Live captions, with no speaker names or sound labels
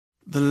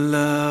The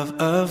love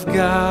of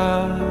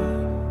God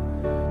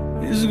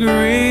is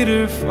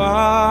greater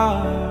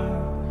far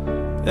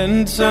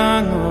than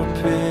tongue or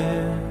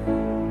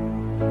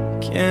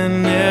pen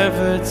can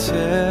ever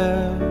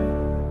tell.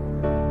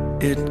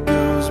 It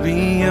goes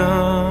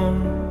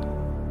beyond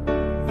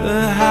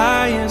the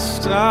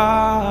highest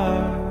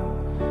star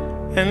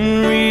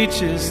and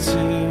reaches to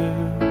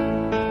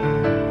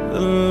the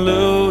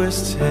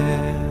lowest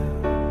hell.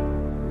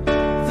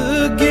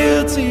 The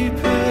guilty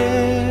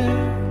pair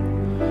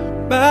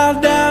bow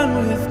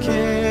down with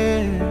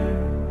care.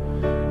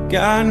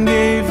 God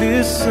gave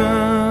His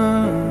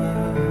Son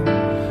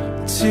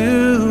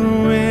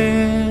to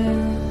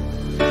win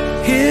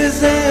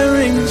His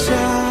erring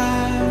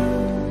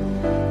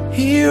child.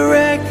 He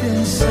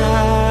reconciled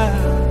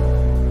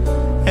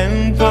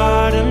and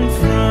pardoned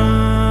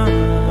from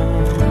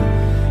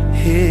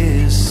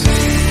His sin.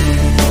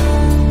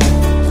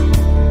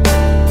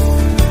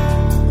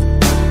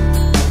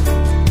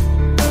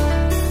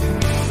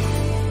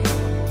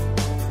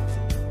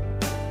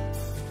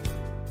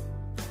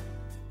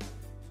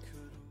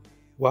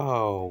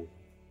 Wow,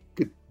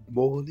 good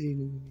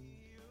morning.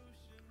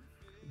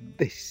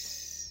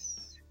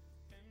 This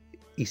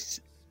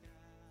is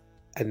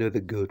another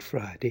Good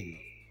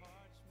Friday.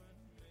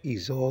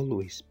 It's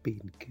always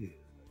been good,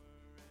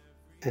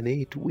 and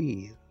it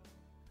will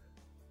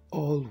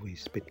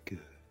always been good.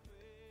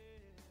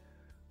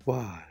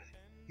 Why,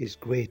 it's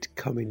great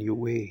coming your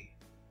way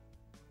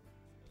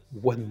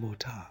one more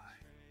time.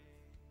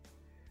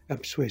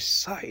 I'm so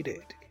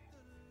excited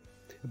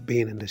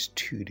being in the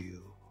studio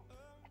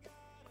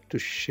to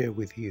share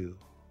with you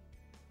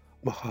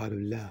my heart of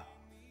love,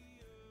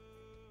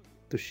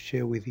 to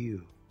share with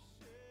you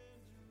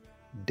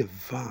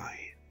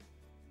divine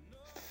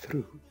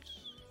truths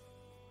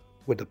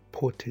with the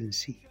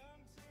potency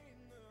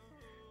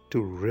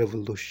to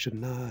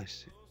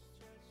revolutionize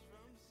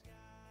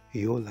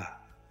your life.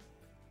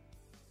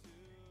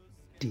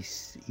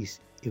 This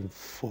is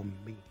Inform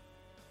Me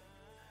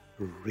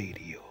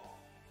Radio,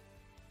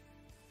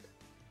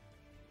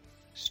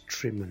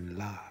 streaming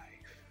live.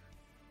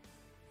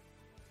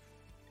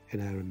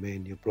 And I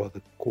remain your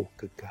brother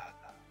Coca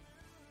Gala,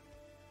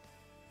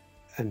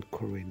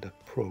 anchoring the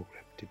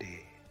program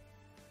today.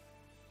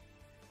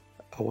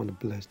 I want to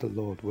bless the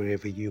Lord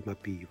wherever you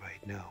might be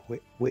right now,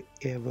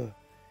 wherever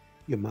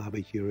you might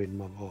be hearing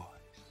my voice.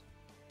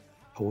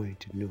 I want you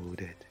to know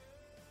that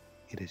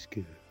it is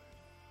good.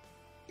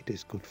 It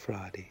is Good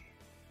Friday.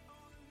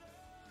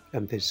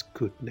 And this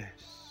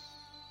goodness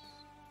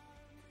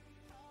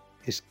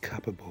is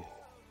capable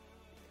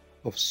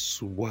of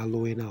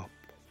swallowing up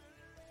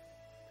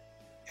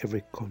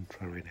every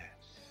contrariness.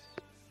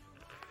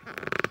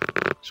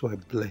 So I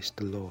bless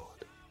the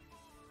Lord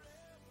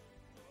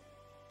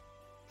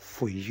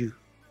for you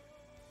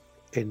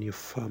and your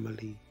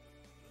family,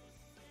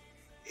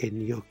 in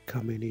your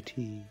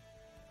community,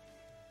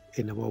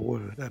 in our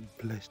world. I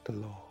bless the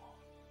Lord,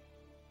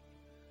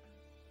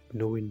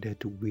 knowing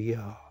that we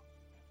are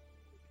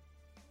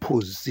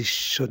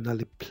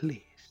positionally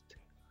placed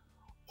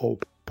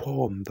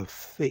upon the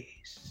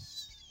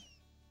face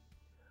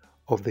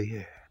of the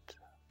earth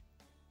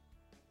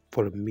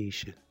for a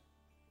mission,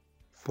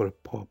 for a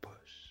purpose,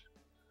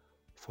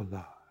 for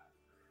life.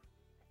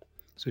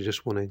 So I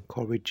just want to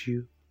encourage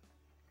you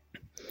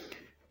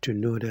to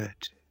know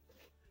that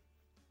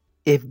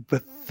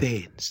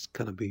everything's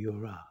going to be all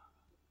right.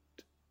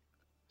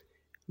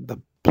 The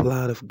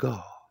plan of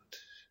God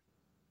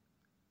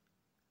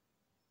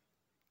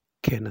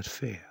cannot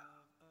fail.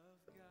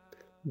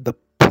 The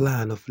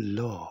plan of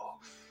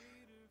love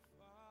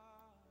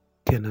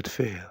cannot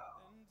fail.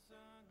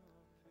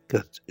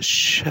 God's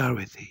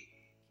charity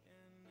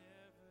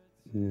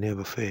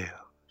never fails.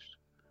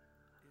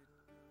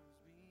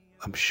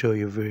 I'm sure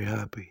you're very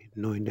happy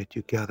knowing that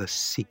you got a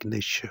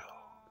signature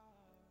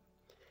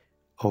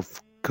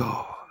of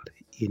God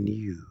in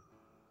you,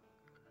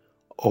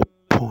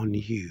 upon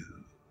you,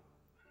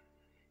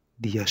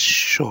 the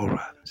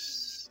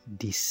assurance,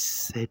 the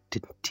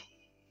certainty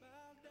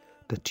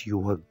that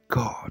you are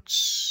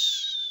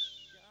God's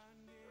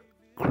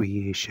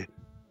creation,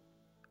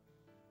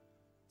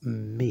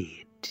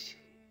 made,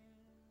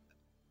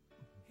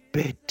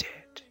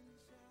 bettered,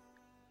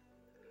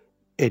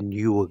 and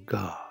you are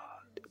God.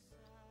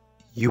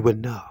 You are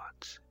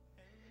not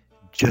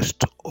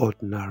just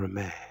ordinary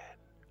man.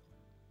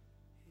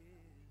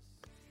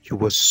 You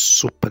were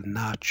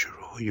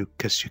supernatural,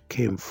 because you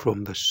came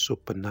from the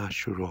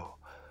supernatural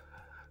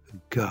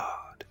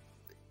God.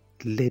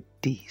 Let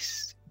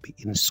this be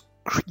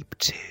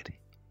inscripted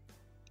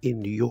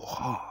in your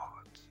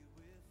heart.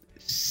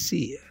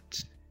 See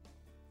it.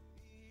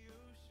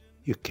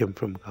 You came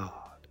from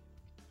God.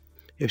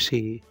 You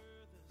see,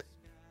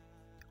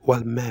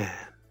 while man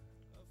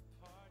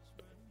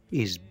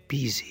is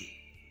busy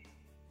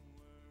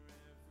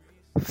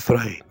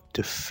trying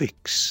to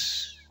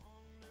fix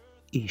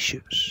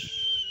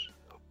issues,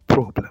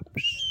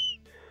 problems,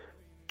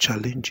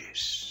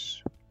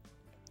 challenges,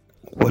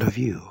 what have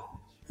you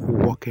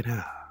working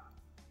out?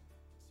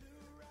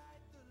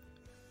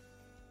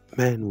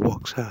 Man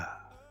works hard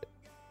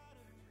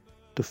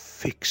to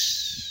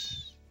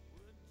fix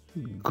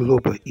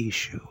global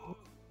issue,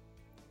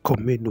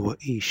 communal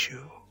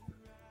issue,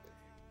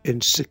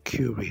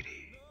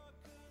 insecurity,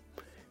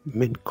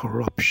 men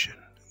corruption,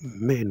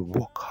 men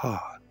work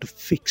hard to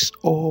fix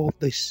all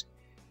these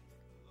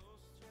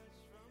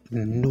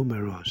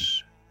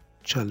numerous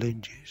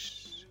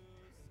challenges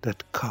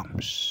that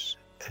comes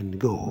and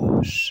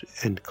goes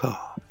and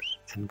comes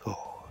and goes.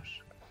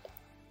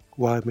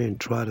 Why men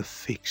try to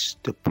fix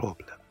the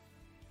problem?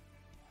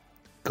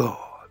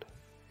 God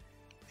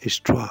is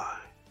trying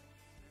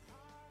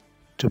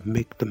to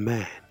make the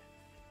man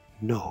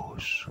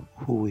knows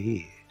who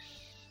he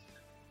is.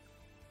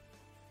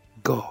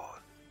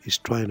 God is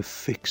trying to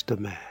fix the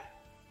man,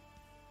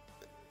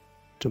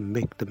 to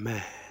make the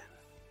man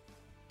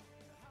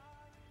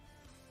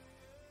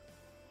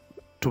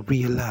to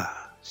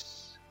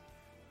realize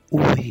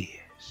who he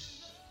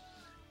is.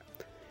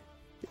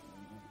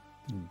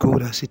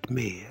 Good as it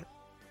may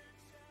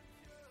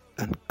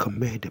and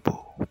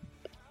commendable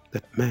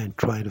that man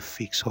trying to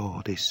fix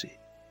all these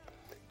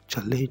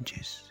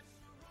challenges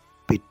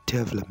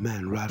bedevil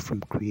man right from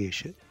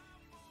creation.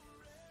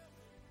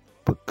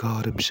 But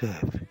God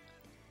himself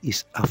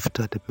is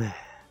after the man,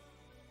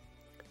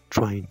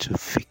 trying to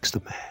fix the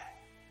man,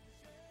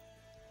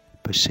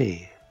 per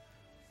se,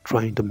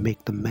 trying to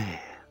make the man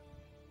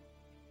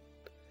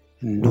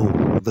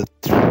know the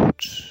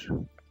truth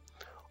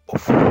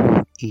of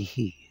who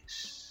he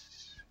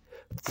is,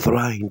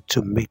 trying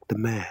to make the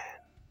man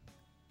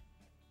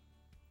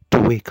to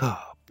wake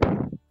up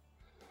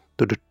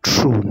to the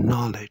true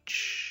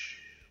knowledge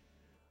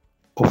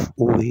of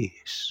who he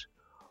is.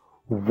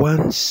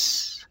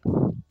 Once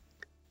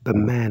the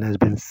man has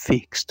been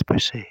fixed, per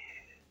se,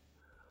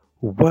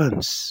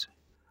 once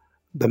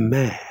the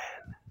man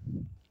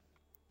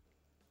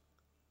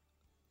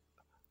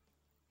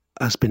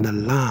has been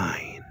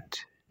aligned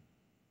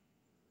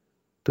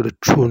to the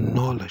true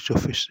knowledge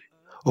of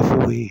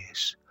who he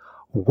is,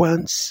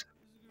 once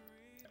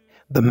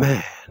the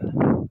man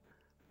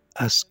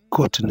has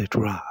gotten it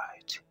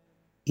right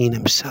in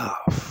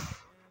himself,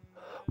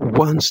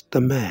 once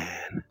the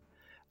man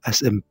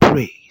has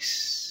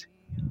embraced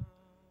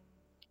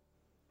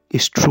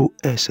his true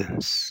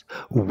essence,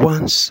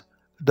 once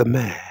the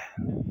man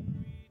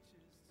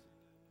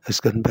has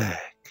gone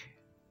back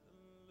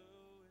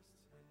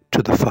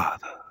to the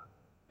Father,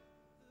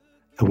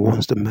 and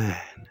once the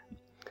man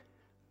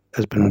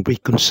has been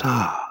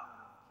reconciled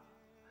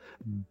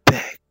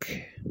back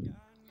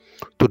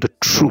to the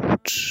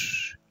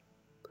truth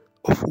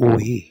of who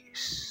he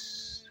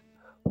is,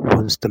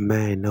 once the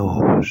man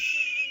knows,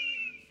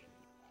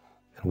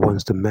 and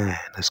once the man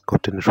has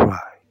gotten it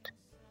right,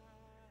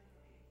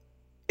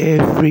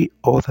 every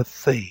other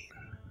thing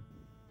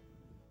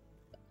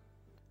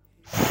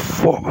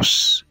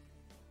falls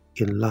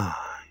in line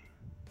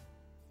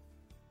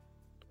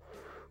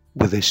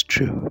with his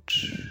truth.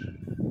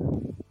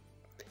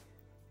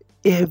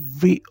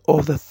 Every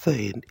other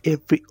thing,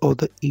 every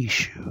other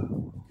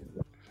issue,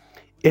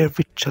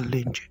 every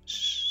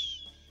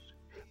challenges,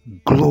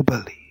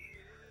 globally,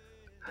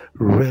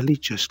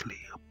 religiously,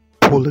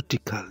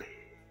 politically,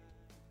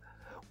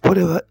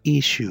 whatever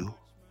issue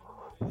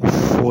will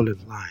fall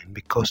in line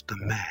because the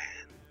man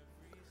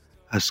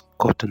has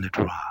gotten it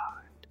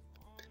right.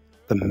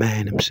 The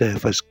man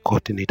himself has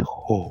gotten it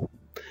home,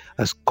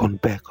 has gone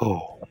back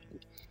home.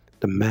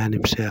 The man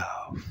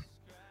himself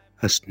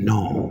has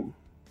known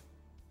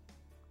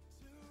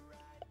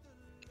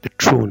the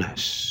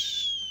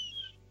trueness,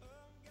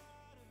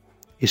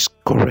 his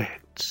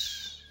correct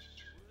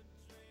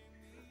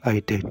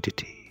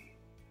identity,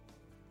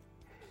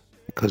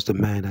 because the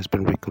man has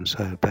been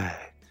reconciled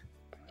back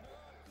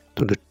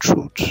to the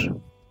truth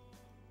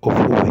of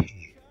who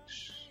he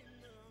is.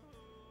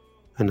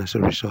 And as a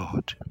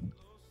result,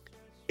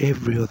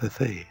 every other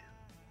thing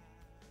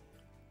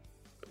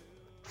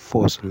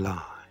falls in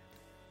line.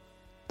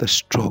 The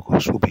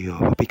struggles will be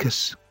over.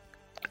 Because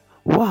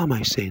why am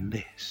I saying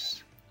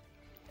this?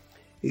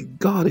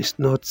 God is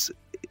not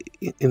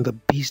in the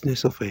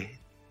business of a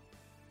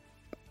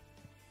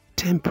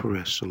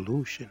temporary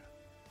solution.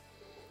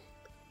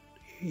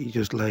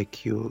 Just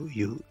like you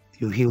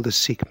heal the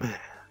sick man.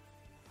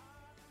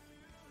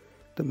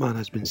 The man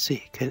has been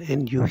sick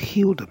and you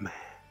heal the man.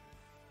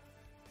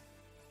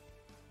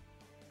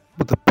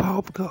 But the power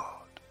of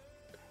God,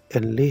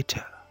 and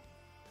later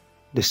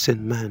the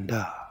sin man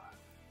died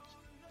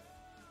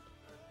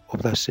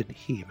of that sin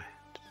he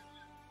made.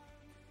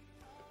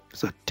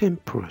 It's a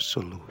temporary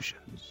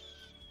solutions.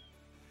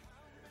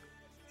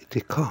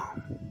 They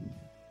come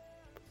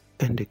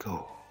and they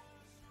go.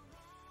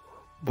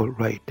 But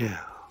right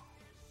now,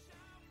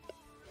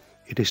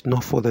 it is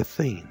not for the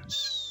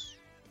things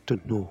to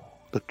know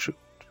the truth.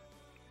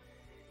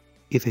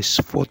 It is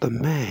for the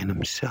man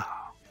himself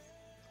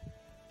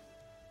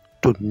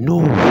to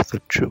know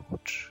the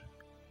truth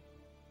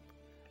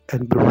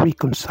and be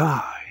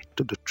reconciled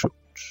to the truth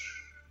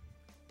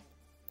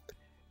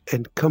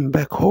and come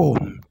back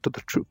home to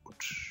the truth.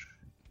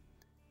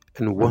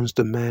 And once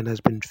the man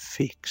has been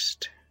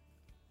fixed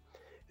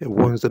And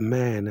once the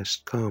man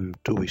has come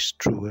to his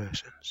true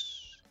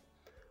essence,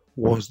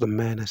 once the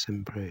man has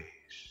embraced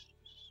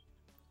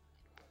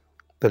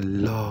the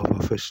love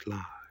of his life,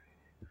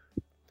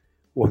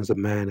 once the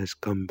man has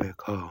come back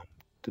home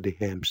to the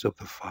arms of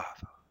the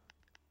Father,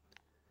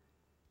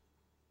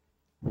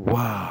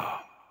 wow,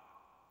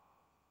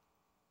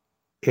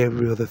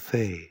 every other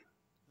thing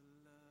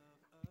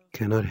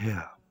cannot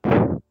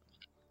help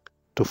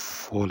to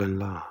fall in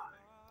line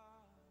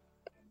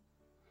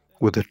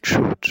with the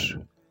truth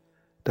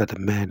that the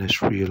man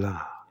has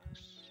realized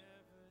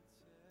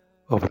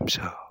of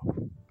himself.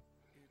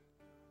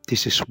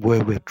 This is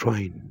where we're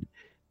trying.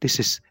 This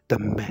is the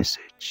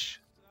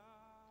message.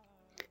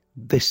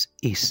 This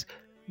is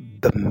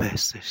the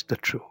message, the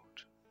truth.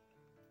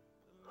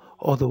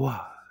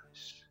 Otherwise,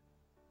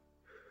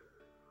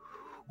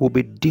 we'll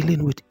be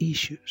dealing with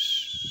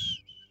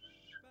issues.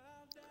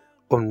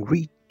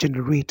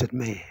 Unregenerated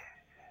man,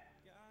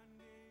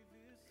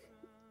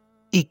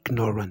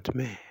 ignorant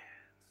man,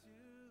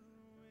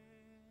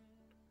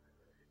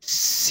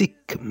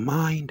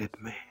 sick-minded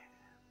man,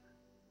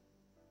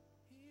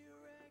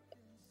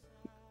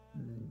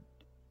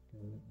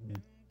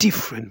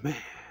 different man,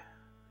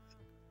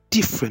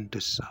 different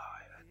desire,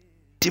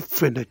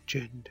 different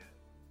agenda.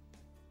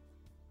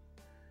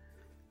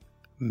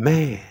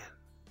 Man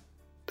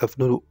that have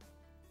not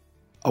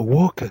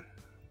awoken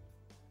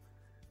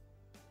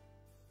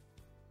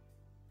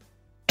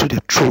to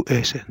the true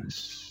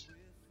essence,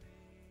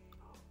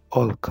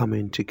 all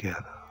coming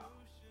together,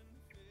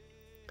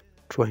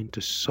 trying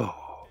to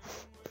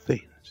solve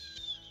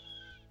things,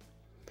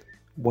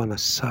 want to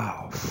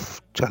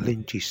solve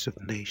challenges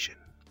of nation,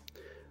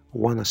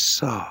 want to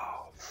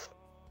solve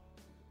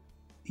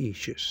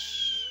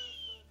issues,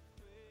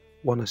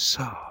 want to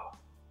solve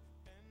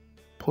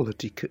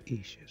political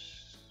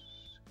issues,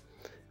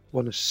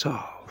 want to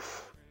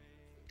solve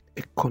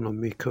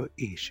economical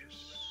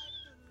issues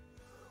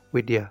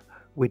with their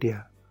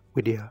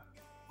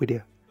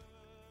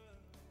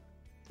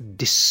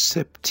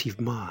deceptive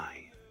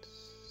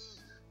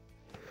minds,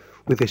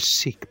 with a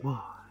sick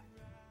mind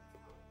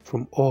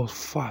from all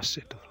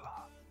facets of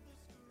life.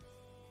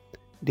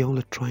 They're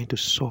only trying to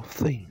solve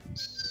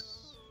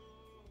things,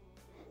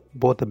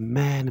 but the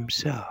man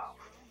himself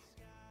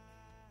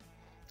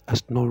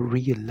has not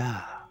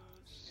realized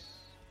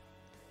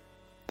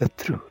the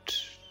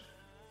truth,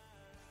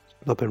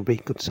 not been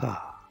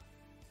reconciled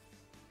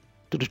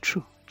to the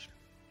truth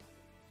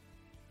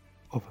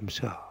of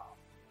himself.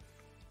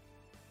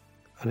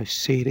 And I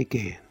say it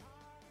again,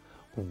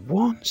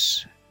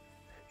 once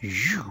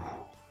you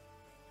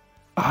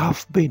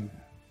have been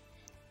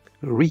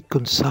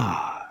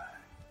reconciled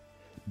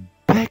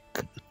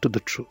back to the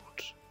truth,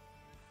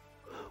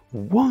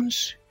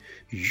 once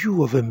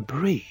you have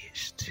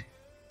embraced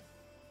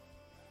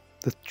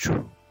the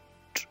truth,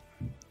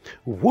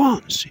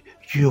 once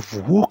you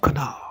have woken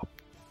up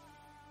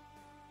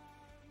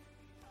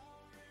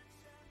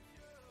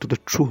to the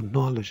true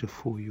knowledge of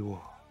who you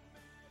are,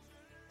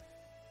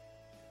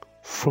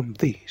 from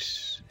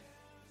this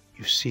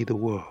you see the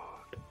world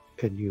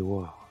a new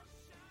world.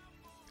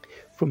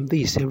 From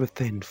this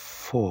everything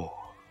falls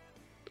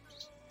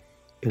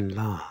in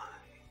line.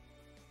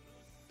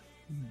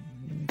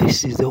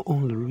 This is the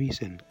only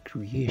reason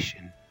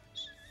creations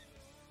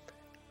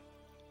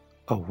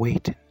are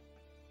waiting,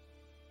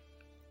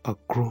 are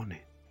groaning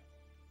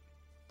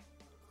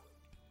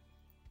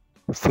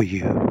for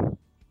you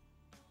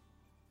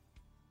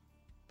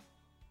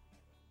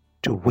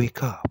to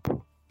wake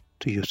up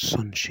to your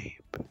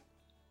sonship,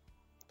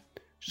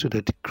 so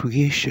that the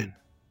creation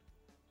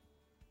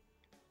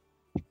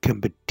can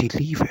be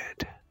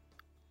delivered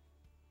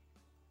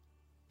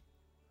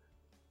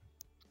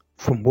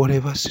from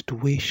whatever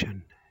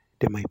situation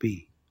there might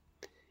be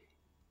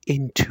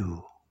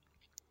into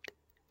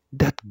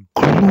that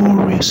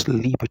glorious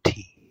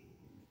liberty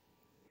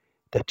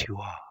that you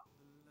are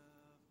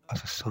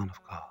as a son of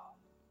God.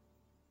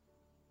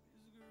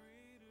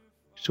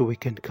 So we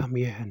can come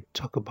here and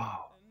talk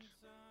about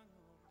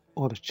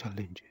all the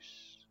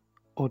challenges,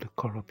 all the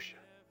corruption,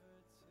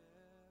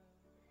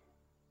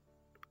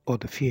 all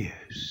the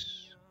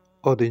fears,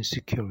 all the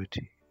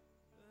insecurity,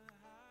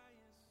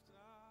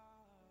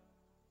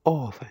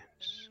 all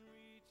things.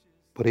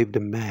 But if the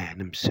man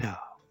himself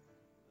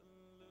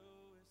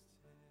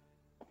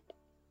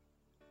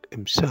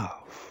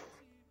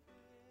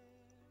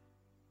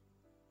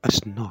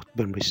has not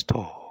been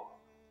restored,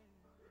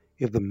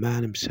 if the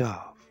man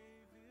himself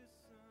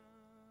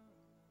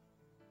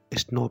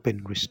has not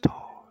been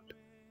restored,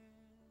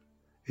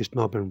 has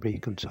not been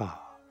reconciled,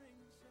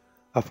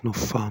 have not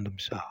found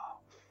himself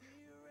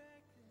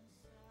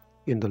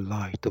in the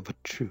light of a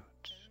truth,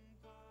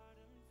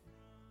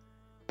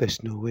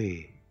 there's no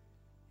way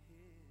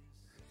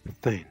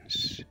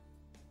things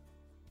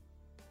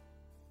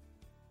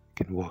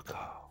can work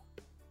out.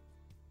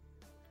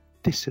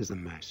 This is the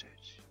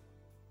message.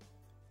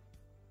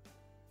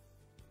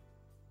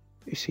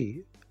 You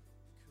see,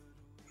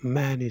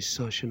 man is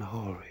such in a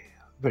hurry,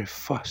 very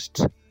fast,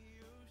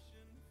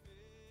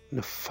 in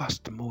a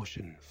fast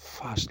motion,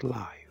 fast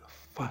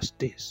life, fast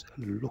this,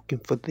 looking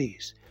for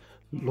this,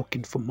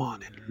 looking for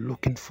money,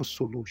 looking for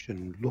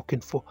solution,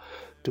 looking for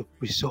to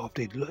resolve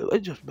it.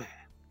 It's just man.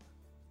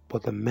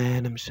 But the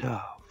man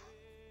himself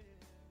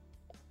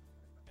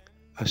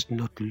has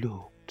not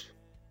looked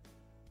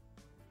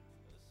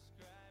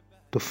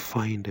to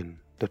finding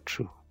the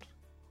truth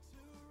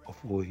of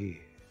who he is.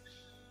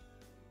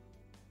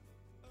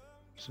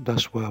 So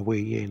that's why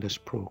we're here in this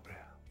program,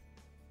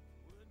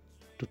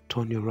 to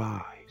turn your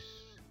eyes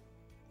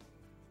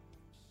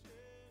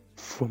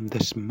from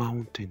this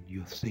mountain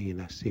you're seeing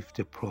as if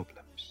they're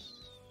problems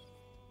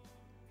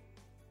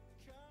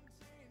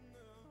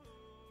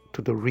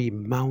to the real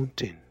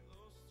mountain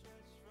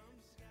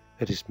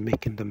that is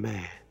making the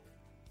man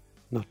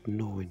not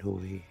knowing who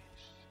he is.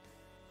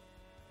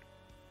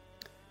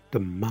 The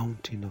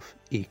mountain of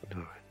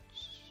ignorance.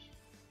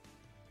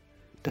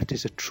 That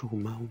is a true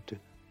mountain.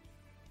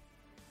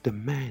 The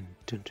man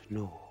don't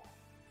know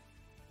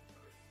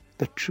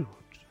the truth.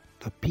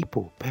 The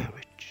people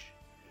perish.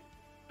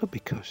 Not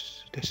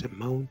because there's a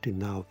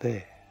mountain out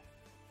there.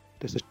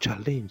 There's a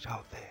challenge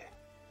out there.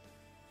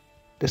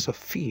 There's a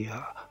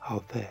fear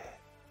out there.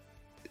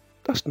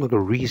 That's not the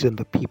reason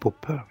the people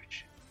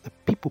perish. The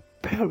people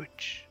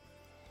perish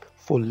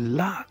for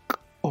lack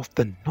of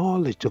the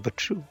knowledge of the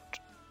truth.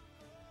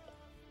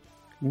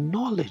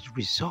 Knowledge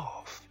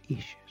resolves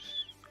issues.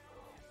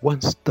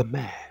 Once the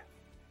man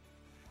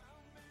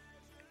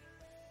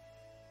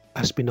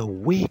has been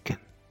awakened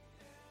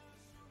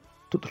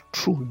to the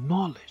true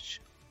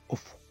knowledge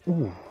of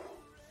who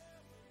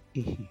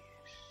he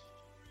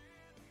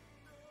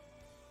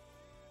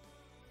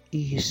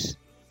is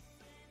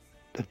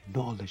the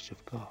knowledge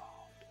of God.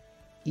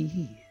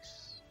 He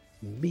is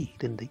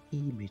made in the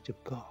image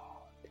of God.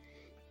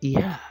 He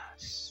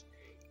has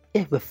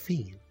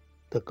everything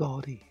that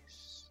God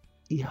is.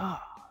 He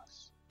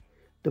has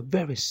the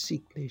very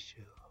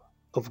signature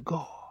of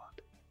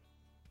God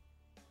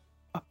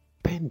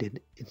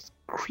appended,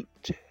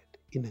 inscripted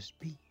in his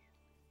being.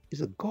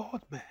 He's a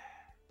God man.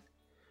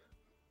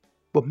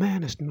 But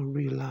man has not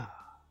realized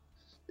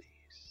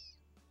this.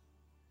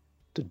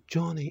 To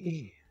journey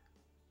in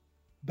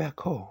back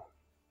home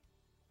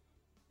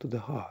to the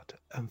heart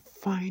and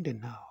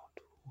finding out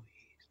who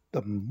he is.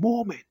 The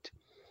moment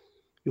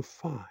you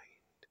find,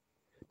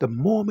 the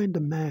moment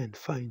the man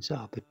finds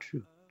out the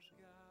truth,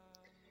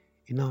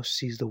 he now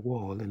sees the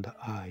world in the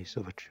eyes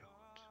of a truth.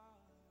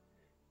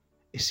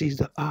 He sees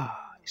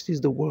he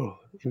sees the world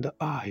in the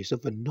eyes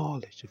of the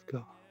knowledge of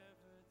God.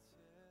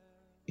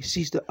 He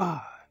sees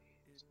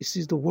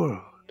the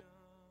world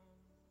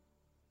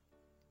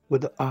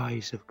with the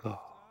eyes of God.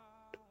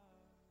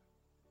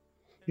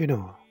 You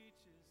know,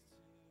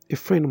 a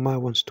friend of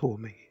mine once told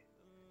me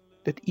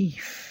that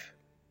if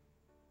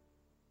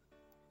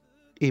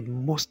a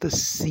mustard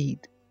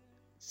seed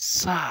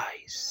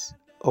size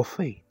of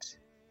faith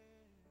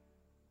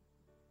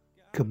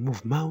can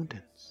move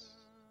mountains,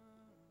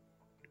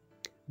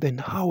 then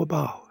how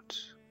about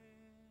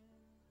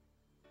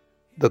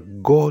the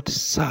God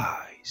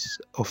size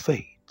of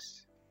faith?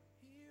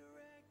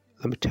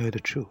 Let me tell you the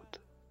truth.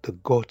 The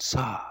God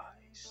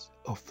size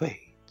of faith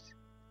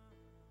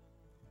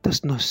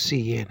does not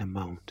see any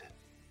mountain.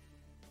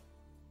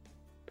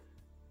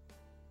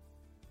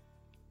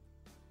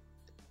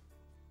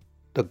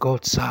 The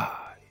God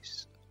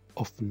size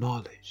of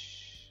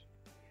knowledge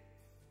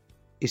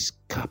is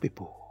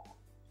capable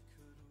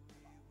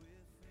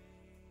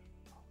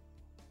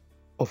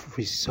of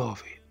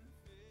resolving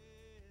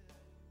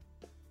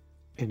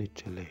any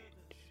challenge.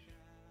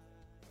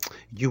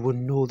 You will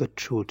know the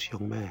truth,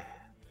 young man.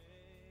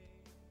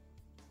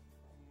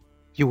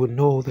 You will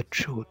know the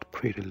truth,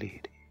 pretty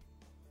lady,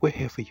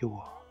 wherever you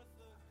are.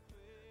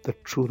 The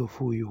truth of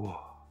who you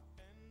are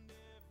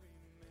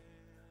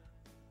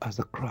as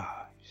a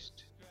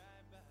Christ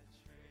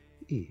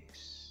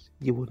is.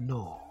 You will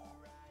know.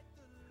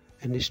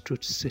 And this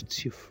truth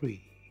sets you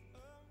free.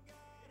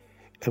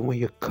 And when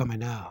you're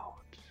coming out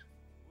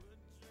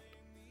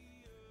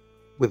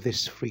with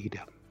this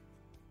freedom,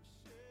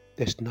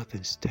 there's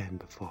nothing stand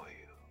before you.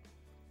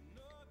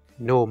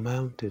 No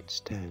mountain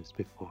stands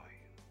before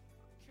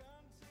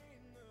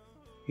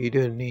you. You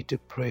don't need to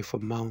pray for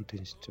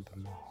mountains to be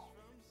moved.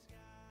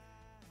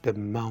 The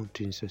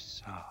mountains are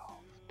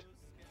solved.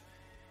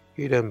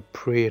 You don't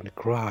pray and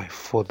cry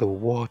for the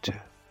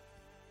water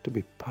to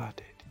be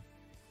parted.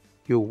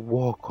 You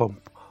walk on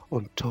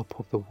top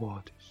of the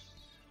waters.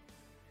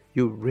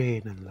 You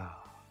reign and laugh.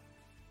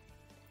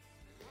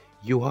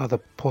 You are the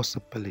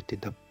possibility,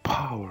 the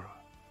power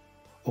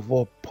of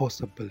all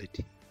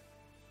possibility.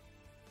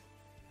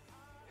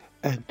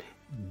 And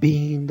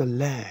being the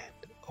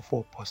land of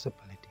all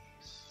possibilities.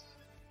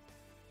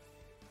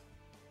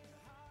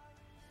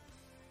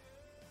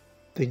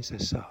 Things are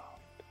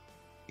solved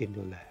in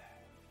your land.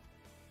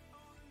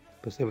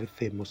 Because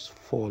everything must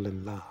fall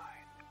in line.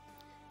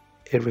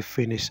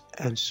 Everything is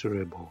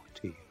answerable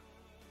to you.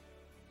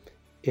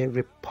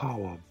 Every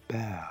power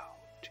bow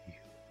to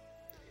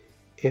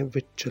you.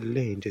 Every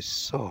challenge is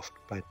solved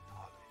by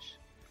knowledge.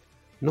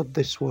 Not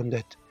this one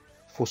that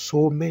for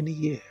so many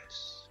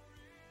years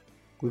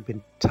we've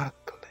been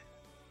tackling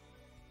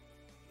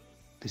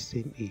the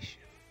same issue,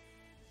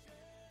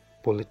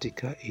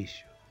 political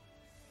issue,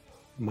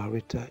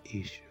 marital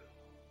issue,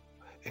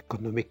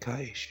 economical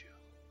issue,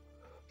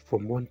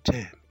 from one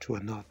term to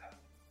another.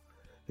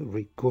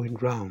 We're going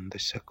round the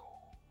circle,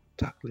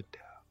 tackling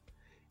them.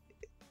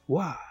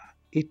 Why?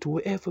 It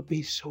will ever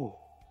be so.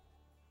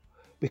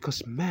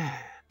 Because man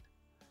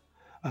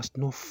has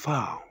not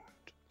found,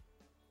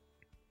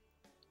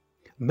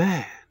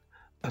 man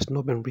has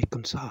not been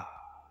reconciled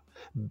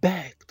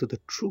back to the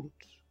truth,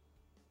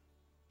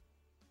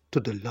 to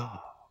the love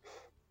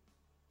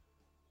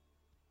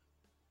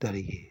that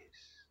he is.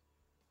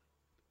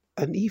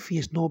 And if he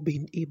has not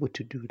been able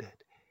to do that,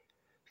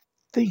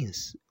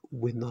 things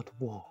will not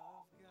work.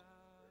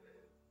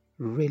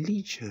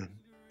 Religion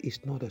is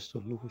not a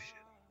solution.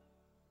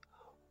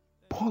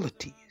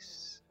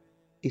 Politics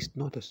is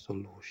not a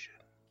solution.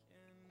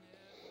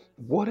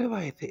 Whatever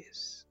it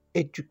is,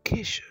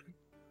 education,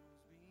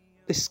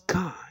 this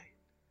kind,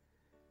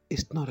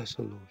 is not a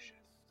solution.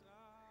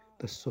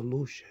 The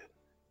solution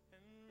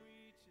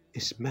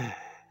is man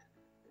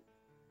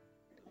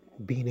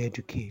being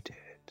educated.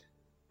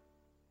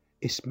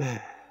 It's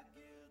man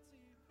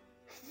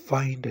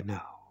finding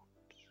out.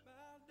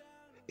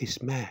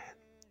 It's man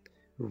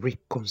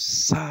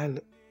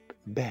reconciled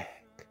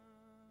back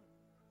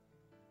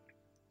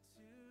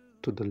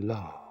to the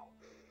love,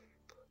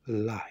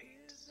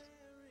 light,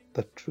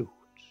 the truth,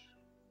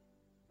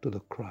 to the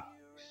Christ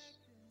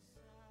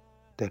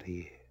that he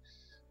is.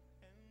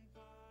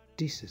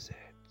 This is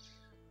it.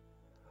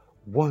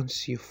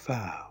 Once you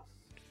found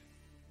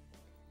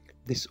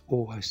this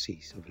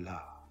oasis of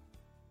love,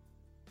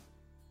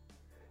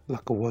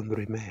 like a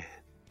wandering man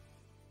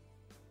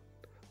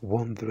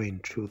wandering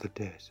through the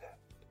desert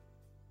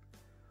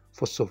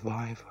for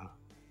survival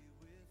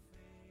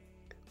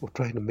or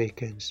trying to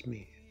make ends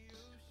meet,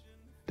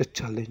 the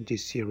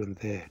challenges here and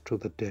there through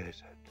the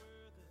desert,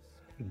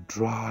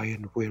 dry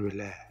and weary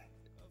land,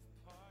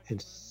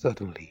 and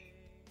suddenly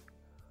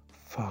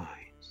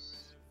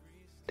finds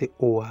the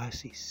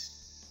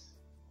oasis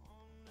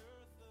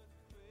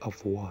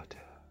of water,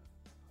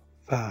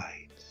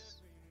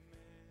 finds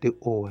the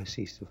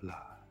oasis of life.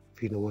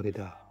 If you know what it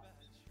does,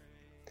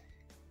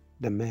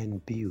 the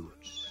man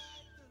builds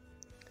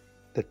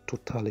the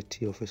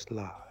totality of his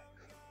life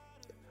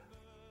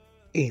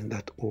in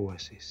that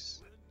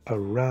oasis,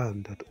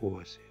 around that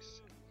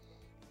oasis.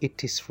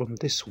 It is from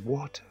this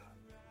water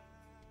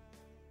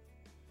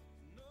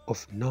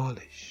of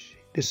knowledge,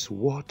 this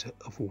water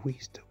of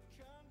wisdom,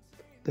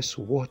 this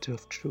water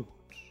of truth,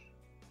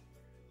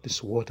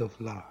 this water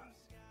of life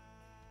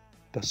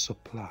that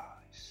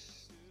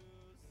supplies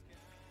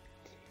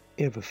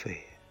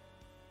everything,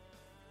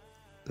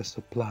 that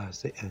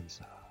supplies the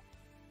answer,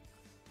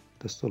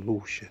 the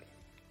solution,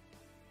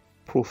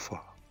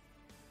 profile,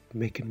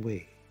 making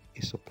way.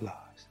 It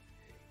supplies.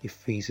 It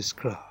feeds his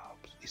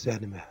crops, his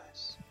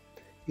animals.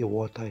 It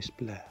waters his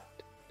blood.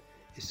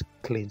 It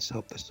cleans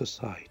up the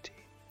society.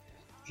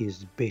 It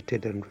is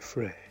baited and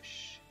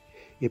refreshed.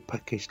 It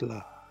packaged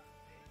love.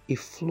 It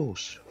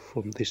flows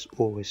from this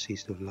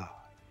oasis of love.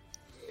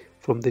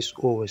 From this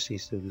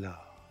oasis of love.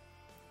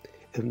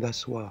 And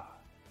that's why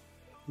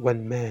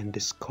when man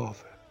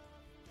discovers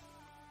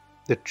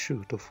the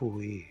truth of who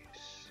he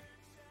is,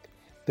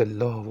 the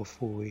love of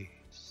who he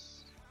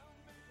is,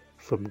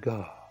 from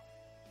God,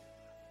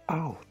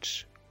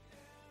 out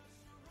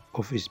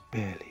of his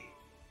belly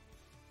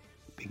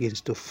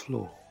begins to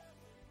flow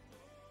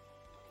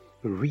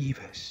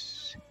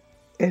rivers,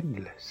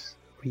 endless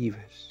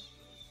rivers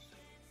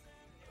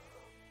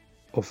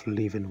of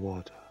living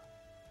water.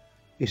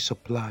 It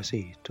supplies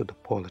it to the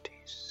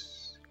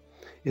politics.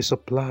 It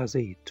supplies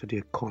it to the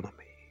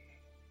economy.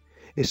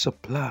 It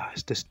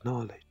supplies this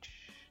knowledge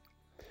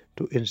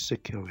to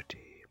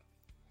insecurity,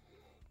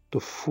 to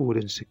food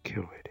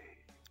insecurity.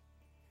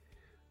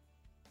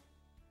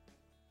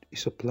 It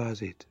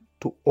supplies it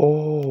to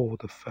all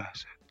the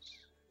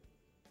facets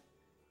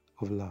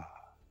of life.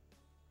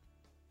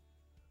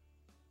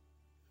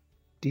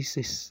 This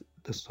is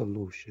the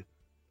solution.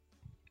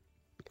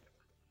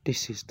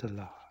 This is the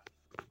life.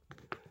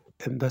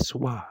 And that's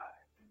why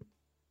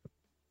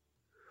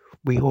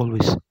we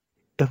always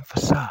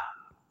emphasize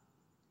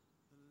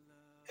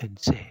and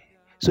say,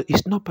 so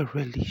it's not a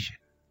religion.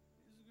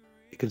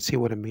 You can see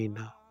what I mean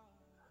now.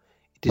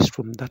 It is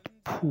from that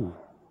pool,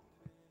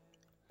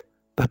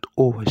 that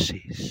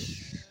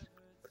oasis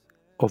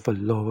of the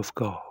love of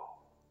God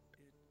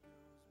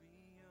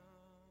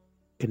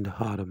in the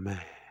heart of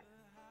man.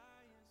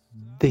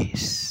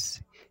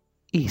 This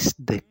is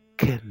the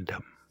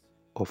kingdom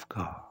of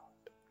God.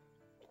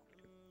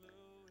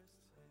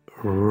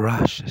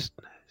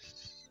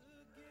 Righteousness,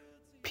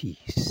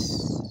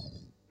 peace,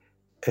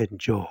 and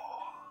joy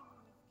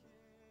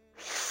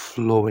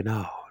flowing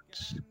out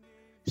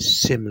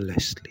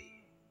seamlessly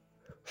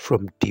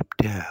from deep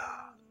down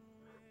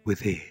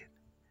within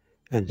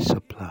and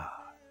supplies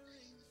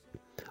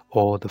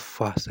all the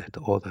facets,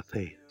 all the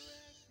things,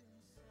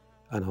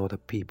 and all the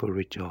people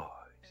rejoice.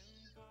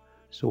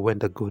 So when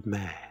the good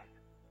man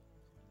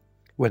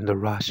when the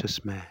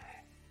righteous man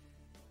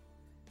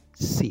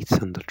sits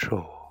on the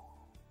throne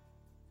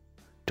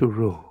to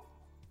rule,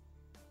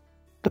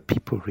 the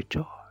people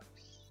rejoice,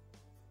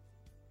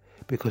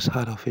 because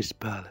out of his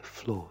belly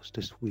flows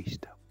this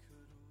wisdom.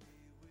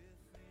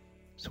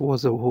 So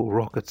what's the whole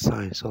rocket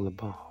science all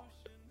about?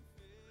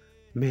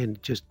 Men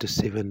just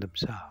deceiving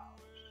themselves,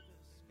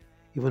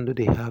 even though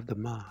they have the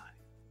mind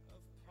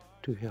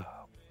to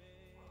help.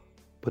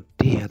 But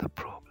they are the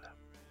problem.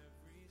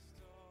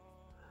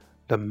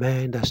 The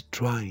man that's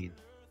trying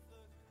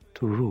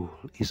to rule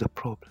is a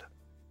problem,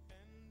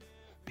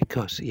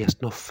 because he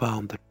has not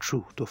found the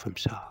truth of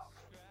himself.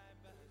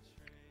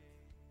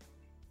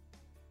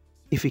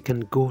 If he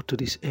can go to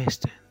this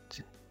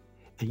extent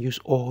and use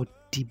all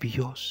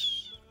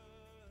dubious,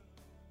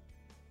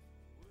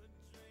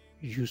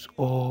 use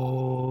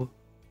all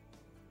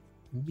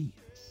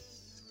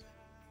means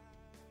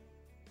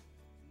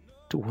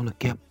to want to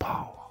get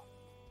power,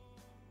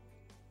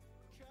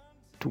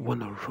 to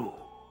want to rule.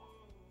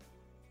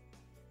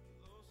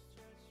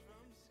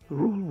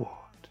 Rule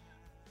what?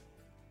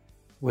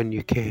 When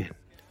you can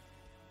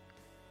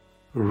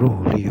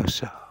rule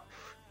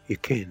yourself, you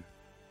can.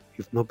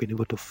 You've not been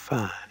able to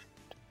find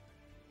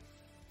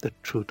the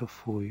truth of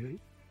who you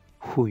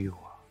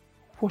are.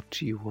 What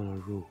do you want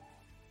to rule?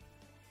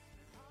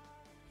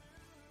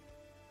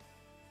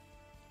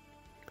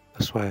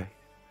 That's why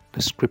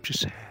the scripture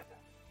said,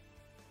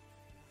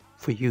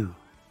 for you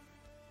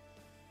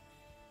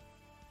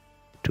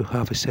to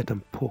have a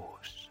certain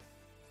post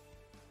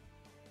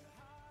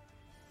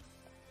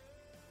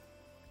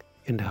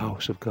in the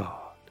house of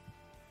God,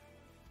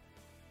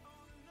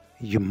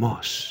 you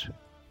must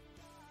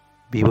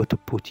be able to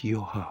put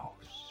your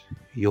house,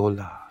 your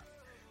life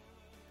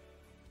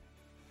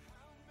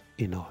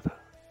in order.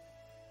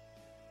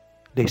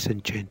 Ladies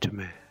and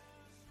gentlemen,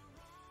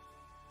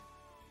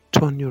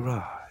 turn your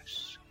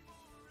eyes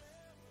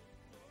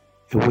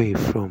away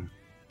from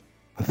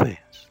the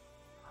things.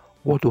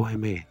 What do I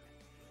mean?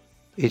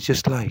 It's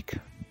just like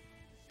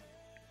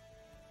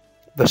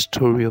the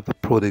story of the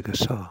prodigal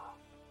son.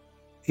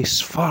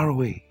 Is far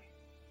away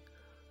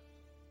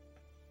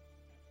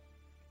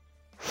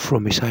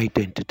from his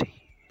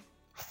identity,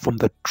 from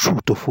the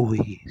truth of who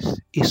he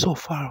is. He's so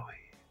far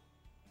away.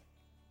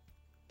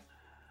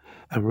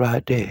 And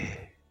right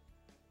there,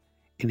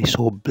 in his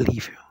whole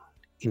oblivion,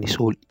 in his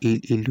whole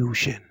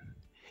illusion,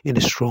 in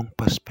a strong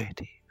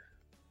perspective,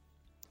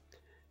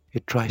 he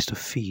tries to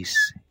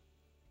face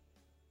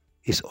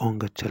his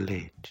hunger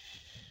challenge,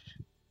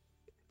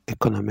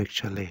 economic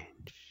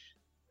challenge,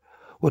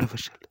 whatever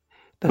challenge.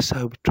 That's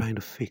how we're trying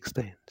to fix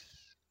things.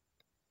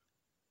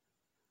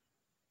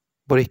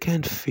 But he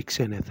can't fix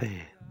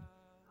anything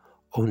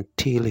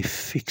until he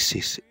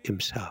fixes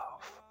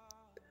himself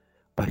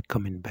by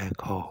coming back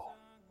home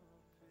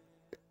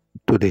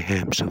to the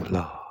arms of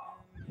love,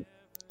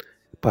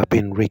 by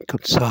being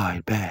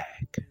reconciled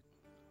back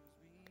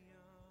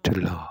to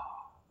love.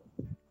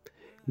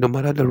 No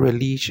matter the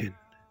religion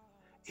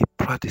he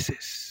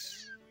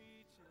practices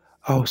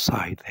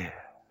outside there,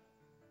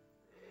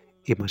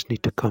 he must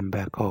need to come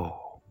back home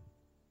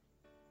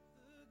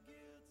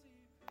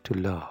to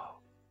love,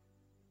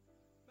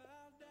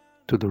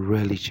 to the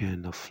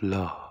religion of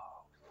love.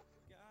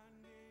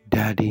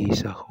 Daddy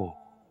is a whole.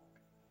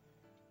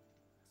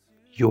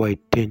 Your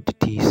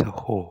identity is a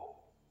whole.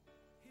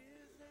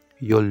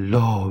 Your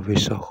love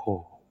is a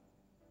whole.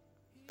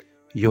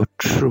 Your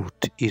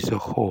truth is a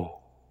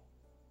whole.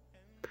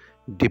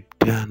 Deep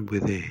down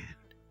within,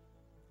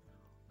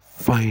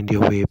 find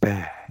your way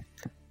back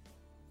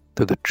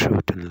to the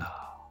truth and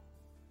love.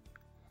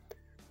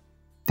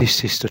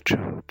 This is the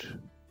truth.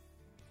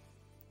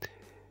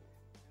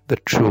 The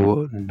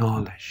true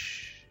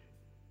knowledge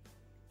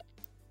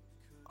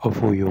of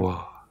who you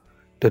are,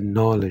 the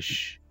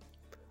knowledge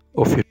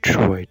of your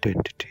true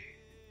identity.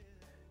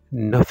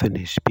 Nothing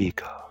is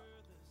bigger,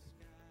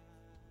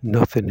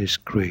 nothing is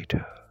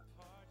greater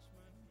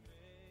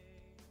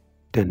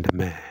than the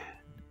man.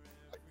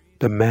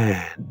 The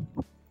man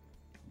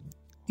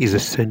is the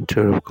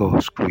center of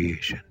God's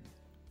creation.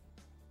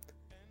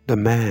 The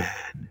man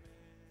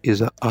is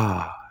the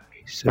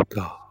eyes of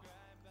God.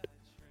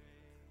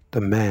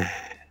 The man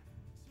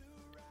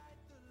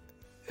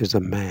is a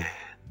man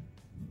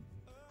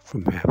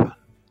from heaven,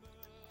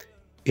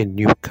 a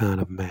new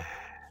kind of man.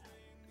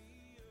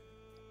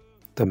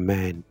 The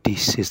man,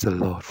 this is the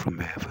Lord from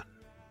heaven.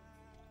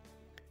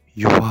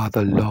 You are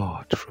the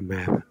Lord from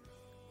heaven.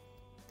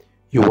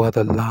 You are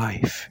the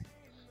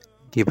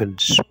life-giving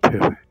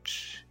Spirit.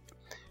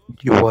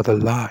 You are the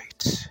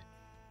light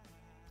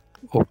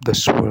of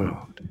this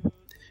world.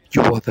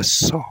 You are the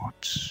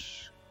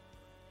salt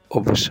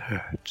of this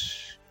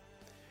earth.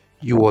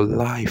 Your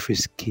life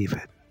is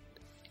given.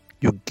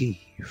 You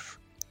give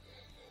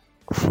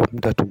from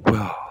that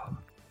well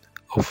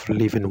of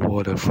living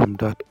water, from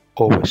that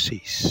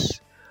oasis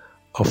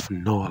of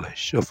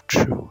knowledge, of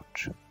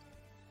truth.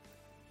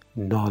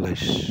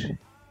 Knowledge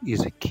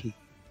is a key.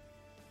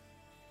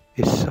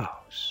 It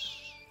serves.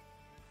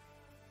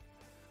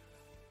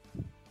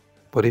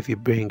 But if you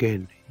bring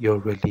in your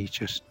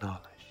religious knowledge,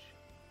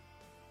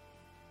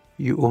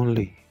 you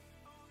only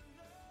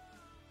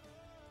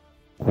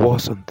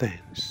worsen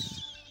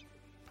things,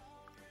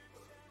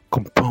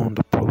 compound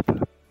the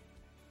problem.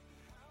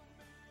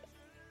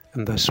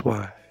 And that's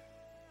why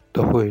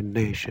the whole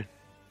nation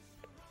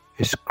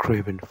is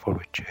craving for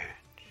a change,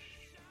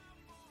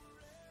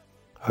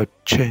 a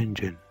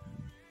changing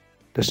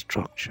the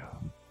structure,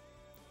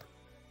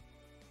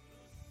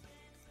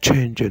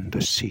 changing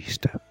the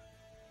system,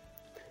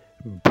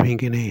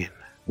 bringing in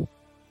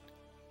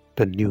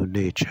the new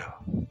nature,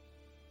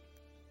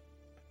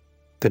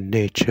 the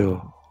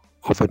nature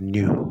of a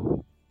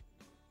new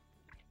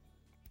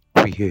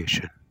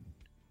creation.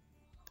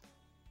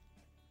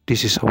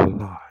 This is our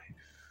life,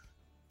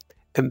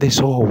 and this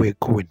is all we're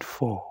going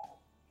for.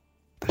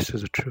 This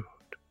is the truth.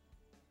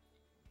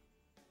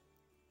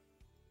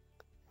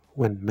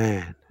 When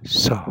man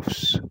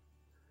serves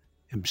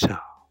himself,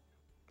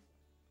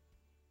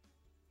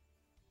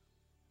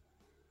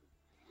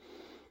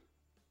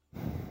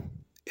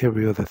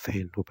 every other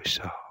thing will be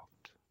solved.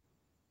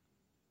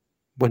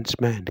 Once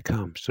man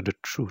comes to the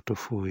truth of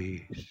who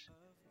he is,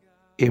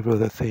 every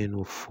other thing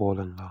will fall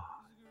in line.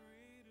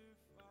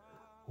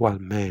 While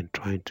man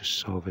trying to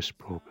solve his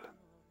problem,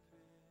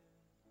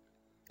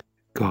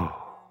 God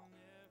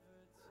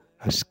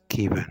has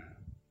given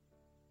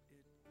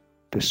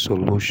the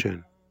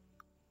solution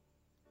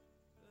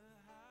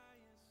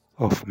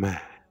of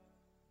man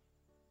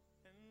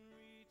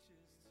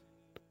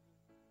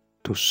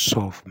to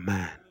solve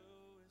man.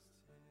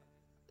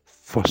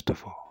 First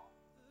of all,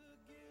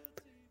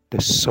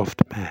 the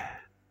soft man,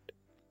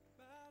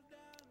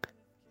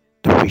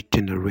 the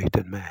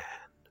regenerated man,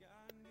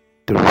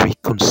 the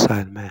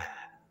reconciled man,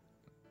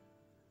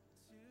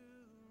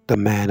 the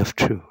man of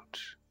truth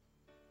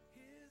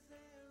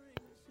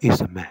is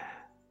the man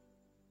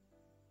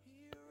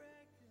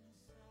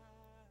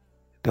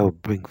that will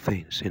bring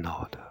things in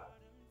order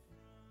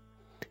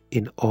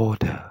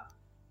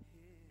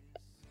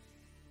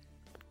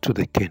to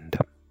the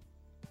kingdom.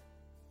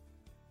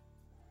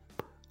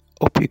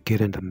 Hope you're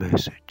getting the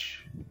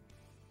message.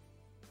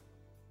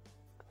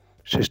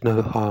 So it's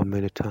not how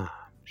many times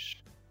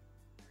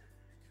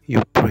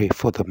you pray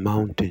for the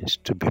mountains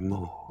to be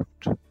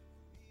moved.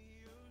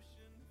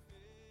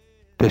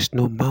 There's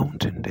no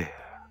mountain there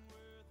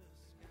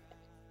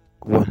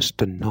once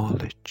the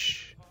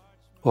knowledge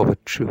of a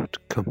truth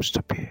comes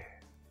to bear.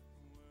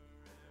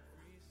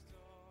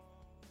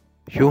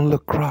 You only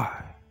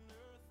cry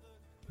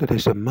that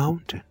there's a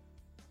mountain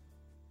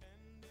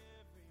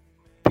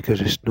because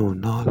there's no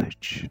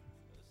knowledge.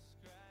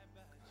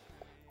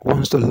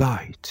 Once the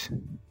light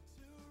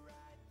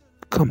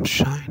comes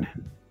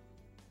shining,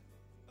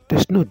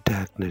 there's no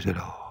darkness at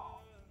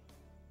all.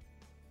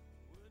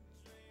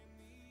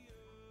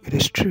 It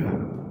is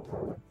true.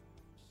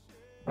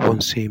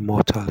 Once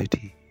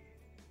immortality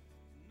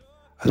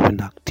has been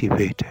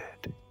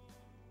activated,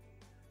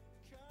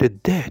 the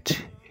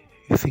death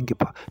you think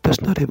about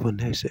does not even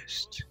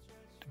exist.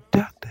 The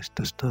darkness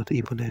does not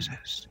even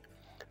exist.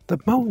 The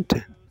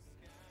mountain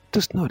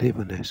does not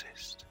even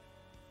exist.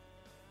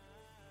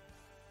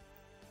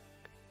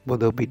 But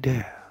they'll be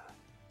there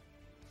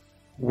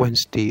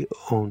once the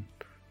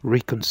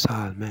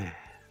unreconciled man,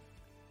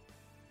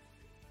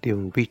 the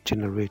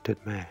unregenerated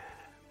man,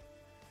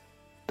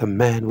 the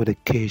man with a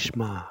caged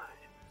mind,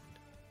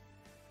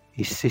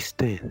 he sees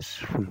things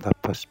from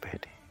that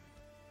perspective,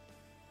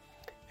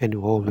 and he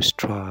will always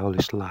try all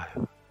his life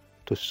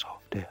to solve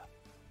them,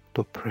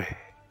 to pray,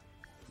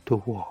 to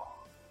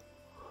walk.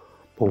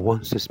 But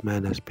once this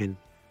man has been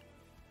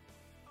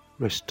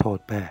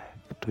restored back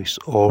to his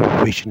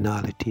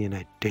originality and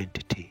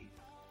identity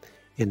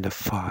in the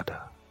Father,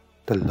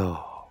 the Lord,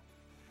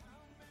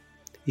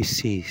 he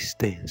sees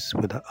things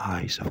with the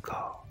eyes of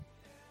God.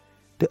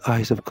 The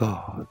eyes of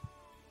God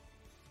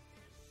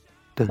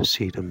don't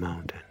see the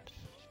mountains.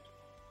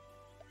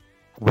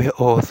 Where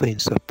all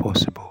things are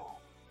possible,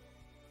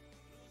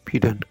 he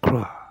don't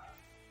cry,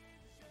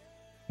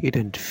 he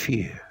don't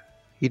fear,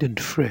 he don't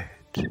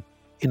fret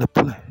in a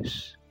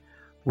place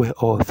where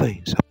all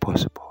things are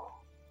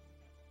possible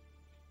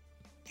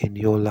in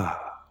your life.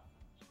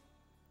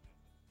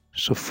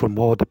 So from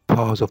all the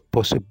powers of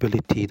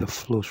possibility that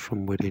flows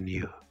from within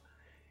you,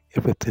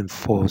 everything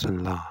falls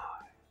in line.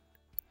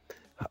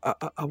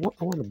 I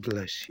want to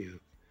bless you,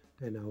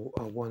 and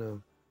I want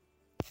to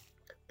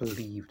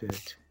believe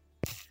that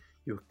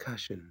you're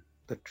catching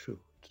the truth,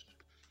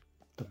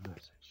 the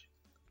message.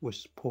 We've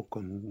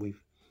spoken,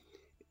 we've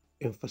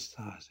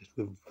emphasized it,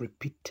 we've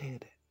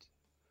repeated it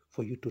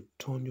for you to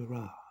turn your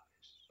eyes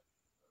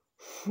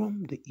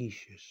from the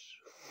issues,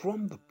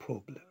 from the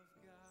problem,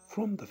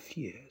 from the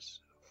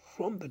fears,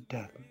 from the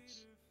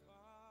darkness.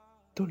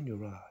 Turn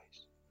your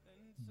eyes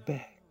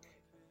back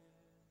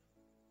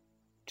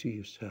to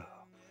yourself.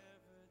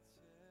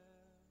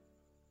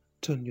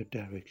 Turn your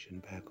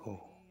direction back home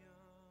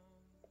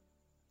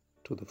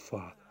to the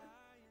Father,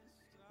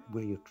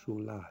 where your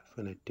true life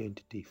and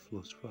identity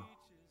flows from.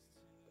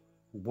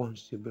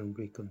 Once you've been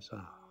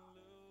reconciled,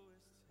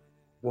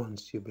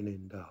 once you've been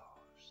endorsed,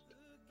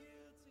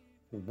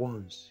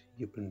 once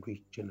you've been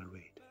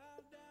regenerated,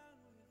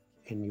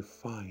 and you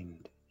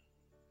find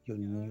your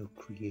new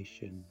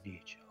creation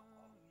nature,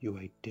 your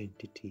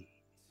identity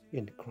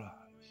in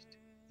Christ,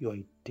 your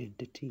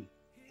identity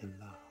in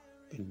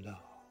love.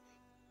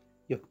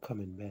 You're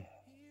coming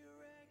back,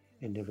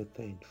 and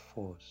everything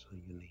falls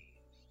on your knees.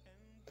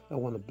 I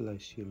want to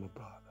bless you, my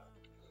brother,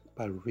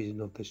 by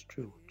reason of this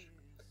truth.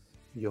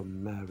 Your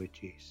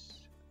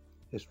marriages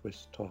is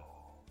restored.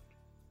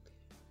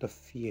 The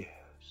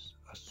fears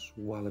are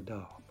swallowed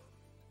up.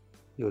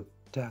 Your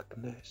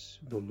darkness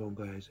no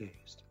longer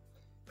exists,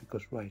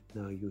 because right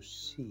now you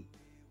see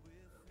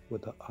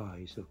with the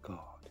eyes of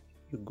God.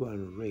 You go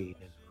and reign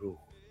and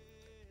rule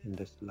in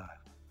this life.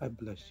 I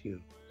bless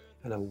you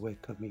and I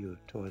welcome you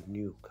to a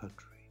new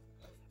country,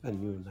 a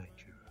new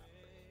Nigeria.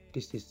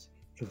 This is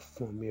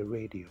Inform Me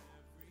Radio,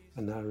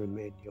 and I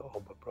remain your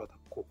humble brother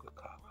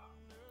Coca-Cola.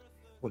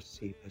 We'll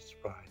see this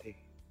Friday.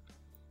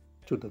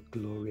 To the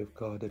glory of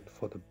God and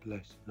for the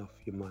blessing of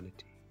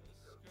humanity,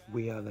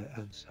 we are the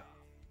answer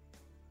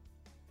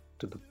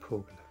to the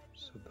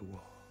problems of the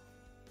world.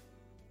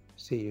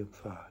 See you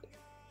Friday.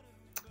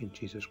 In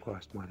Jesus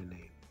Christ's mighty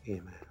name,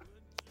 amen.